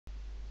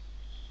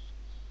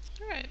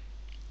Alright,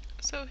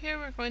 so here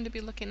we're going to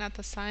be looking at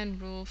the sine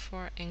rule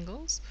for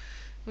angles.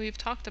 We've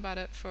talked about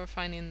it for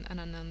finding an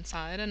unknown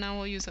side, and now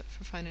we'll use it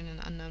for finding an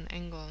unknown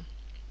angle.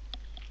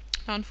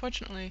 Now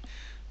unfortunately,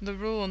 the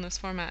rule in this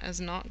format is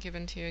not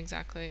given to you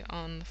exactly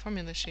on the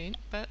formula sheet,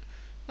 but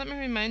let me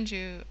remind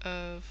you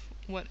of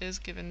what is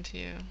given to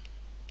you.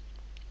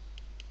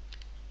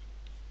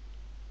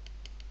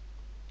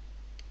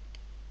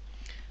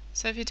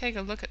 So if you take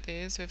a look at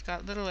these, we've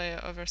got little a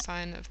over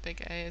sine of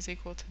big A is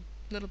equal to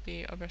little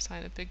b over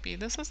sine of big B.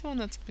 This is the one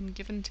that's been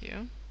given to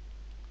you.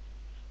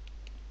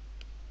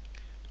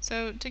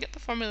 So to get the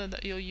formula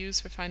that you'll use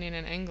for finding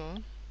an angle,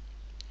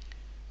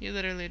 you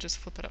literally just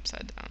flip it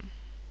upside down.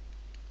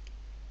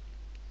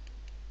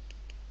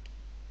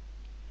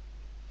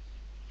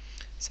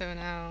 So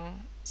now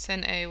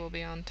sin A will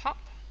be on top,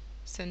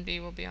 sin B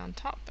will be on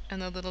top,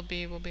 and the little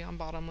b will be on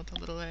bottom with the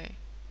little a.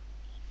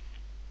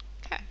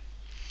 Okay.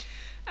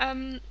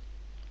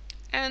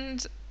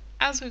 And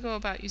as we go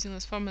about using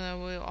this formula,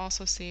 we'll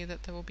also see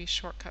that there will be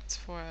shortcuts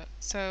for it.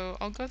 So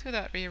I'll go through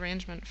that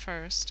rearrangement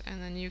first,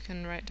 and then you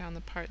can write down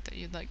the part that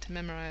you'd like to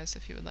memorize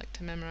if you would like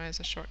to memorize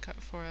a shortcut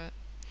for it.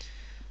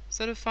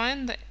 So to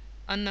find the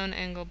unknown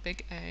angle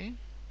big A,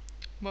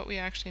 what we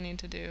actually need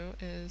to do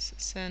is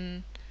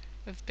sin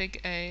of big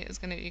A is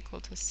going to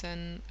equal to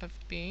sin of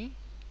B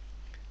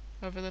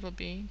over little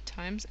b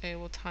times A.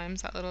 Will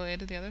times that little a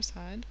to the other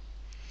side.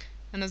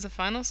 And as a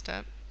final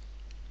step,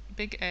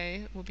 big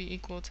A will be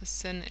equal to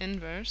sin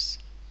inverse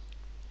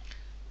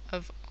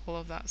of all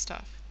of that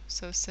stuff.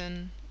 So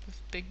sin of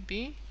big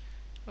B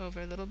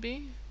over little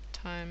b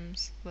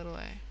times little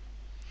a.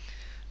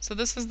 So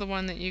this is the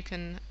one that you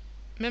can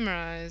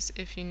memorize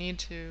if you need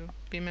to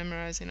be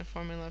memorizing a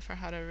formula for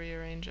how to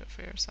rearrange it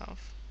for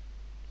yourself.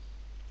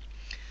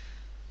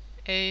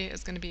 A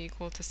is going to be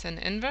equal to sin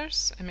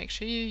inverse, and make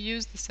sure you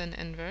use the sin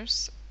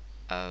inverse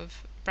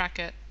of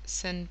bracket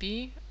sin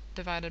B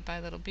divided by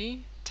little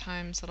b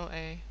times little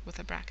a with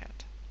a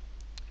bracket.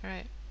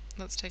 Alright,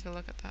 let's take a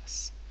look at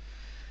this.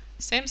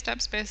 Same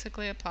steps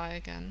basically apply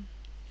again.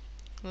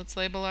 Let's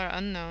label our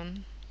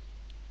unknown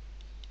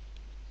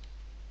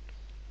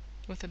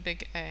with a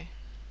big A.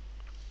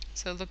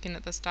 So looking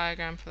at this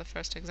diagram for the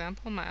first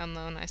example, my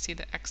unknown, I see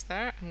the x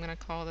there. I'm going to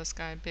call this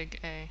guy big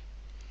A,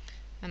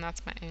 and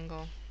that's my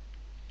angle.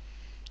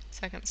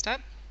 Second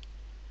step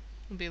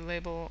will be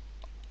label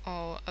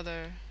all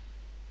other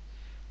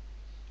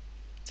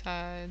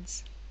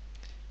sides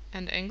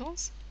and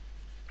angles.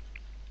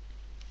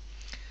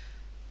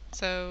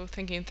 So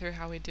thinking through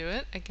how we do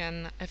it,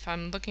 again, if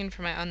I'm looking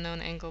for my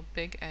unknown angle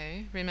big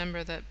A,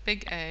 remember that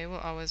big A will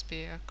always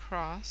be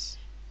across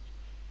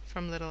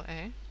from little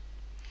a.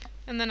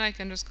 And then I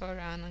can just go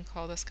around and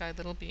call this guy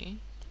little b,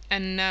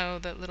 and know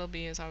that little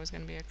b is always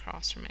going to be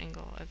across from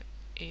angle of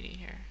 80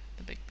 here,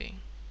 the big B.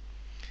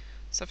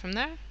 So from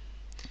there,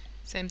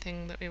 same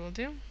thing that we will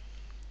do.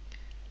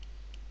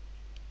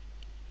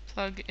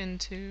 Plug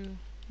into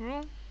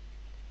rule.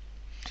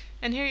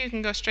 And here you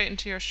can go straight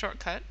into your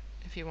shortcut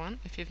if you want,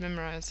 if you've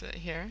memorized it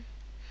here.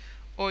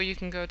 Or you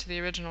can go to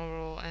the original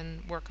rule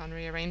and work on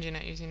rearranging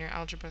it using your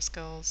algebra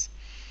skills.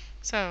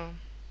 So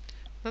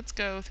let's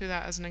go through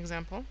that as an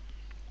example.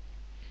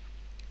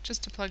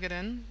 Just to plug it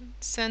in,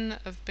 sin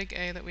of big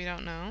A that we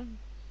don't know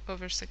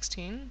over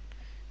 16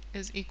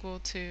 is equal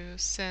to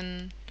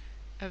sin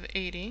of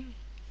 80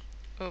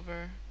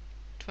 over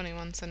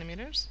 21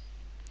 centimeters.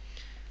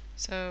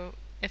 So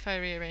if I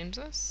rearrange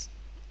this,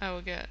 I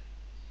will get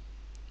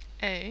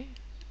A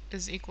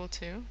is equal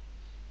to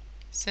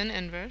sin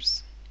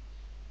inverse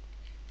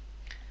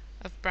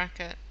of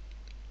bracket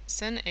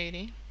sin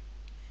 80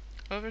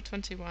 over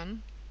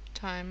 21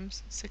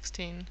 times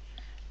 16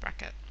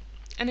 bracket.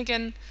 And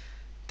again,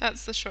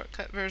 that's the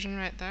shortcut version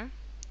right there,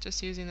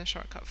 just using the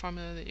shortcut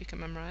formula that you can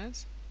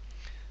memorize.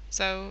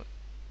 So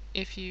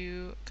if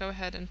you go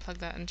ahead and plug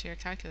that into your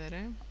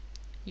calculator,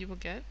 you will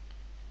get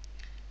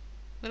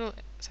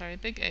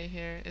big A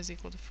here is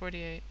equal to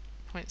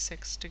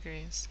 48.6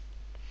 degrees.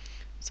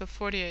 So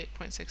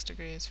 48.6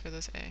 degrees for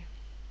this A.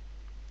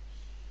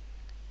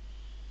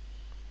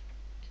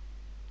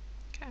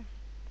 Okay.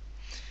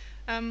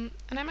 And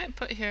I might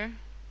put here,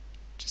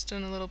 just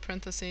in a little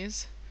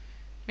parentheses,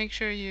 make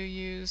sure you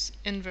use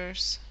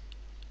inverse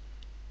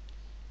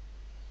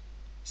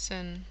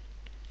sin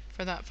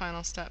for that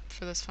final step,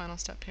 for this final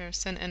step here,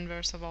 sin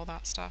inverse of all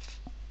that stuff.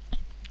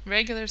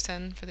 Regular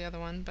sin for the other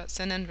one, but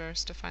sin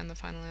inverse to find the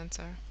final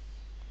answer.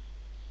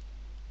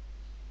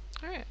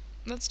 Alright,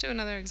 let's do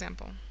another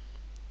example.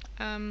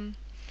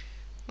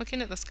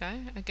 Looking at this guy,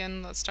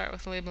 again, let's start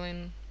with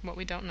labeling what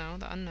we don't know,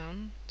 the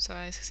unknown. So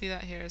I see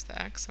that here is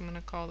the x. I'm going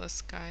to call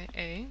this guy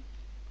A.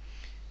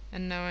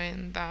 And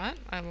knowing that,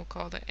 I will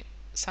call the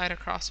side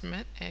across from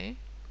it A.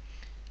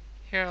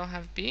 Here I'll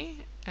have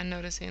B, and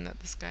noticing that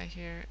this guy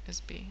here is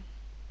B.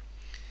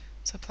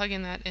 So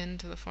plugging that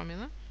into the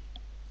formula,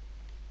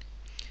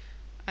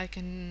 I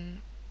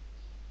can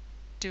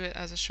do it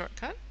as a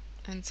shortcut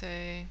and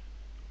say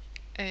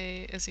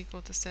A is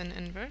equal to sin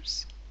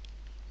inverse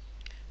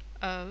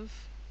of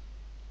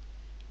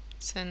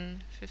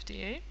sin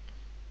 58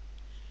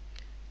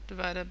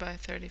 divided by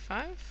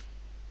 35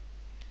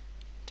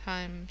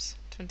 times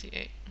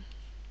 28.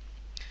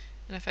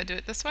 And if I do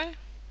it this way,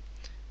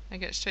 I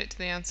get straight to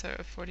the answer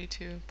of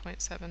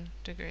 42.7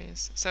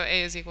 degrees. So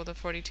A is equal to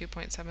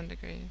 42.7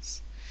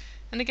 degrees.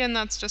 And again,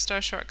 that's just our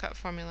shortcut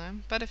formula.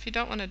 But if you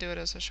don't want to do it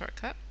as a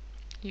shortcut,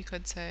 you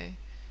could say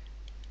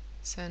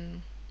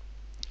sin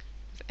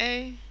of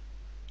A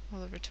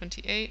all over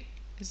 28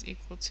 is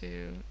equal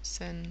to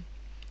sin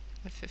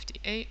of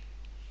 58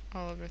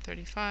 all over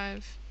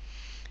 35,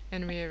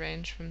 and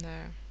rearrange from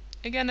there.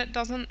 Again, it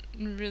doesn't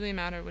really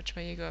matter which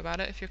way you go about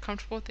it. If you're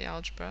comfortable with the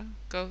algebra,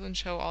 go and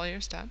show all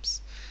your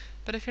steps.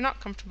 But if you're not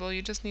comfortable,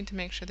 you just need to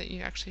make sure that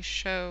you actually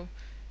show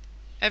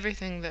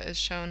everything that is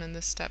shown in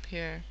this step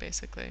here,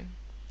 basically,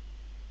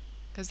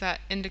 because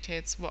that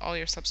indicates what all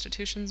your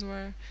substitutions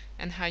were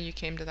and how you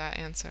came to that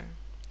answer.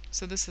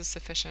 So this is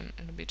sufficient.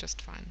 It'll be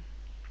just fine.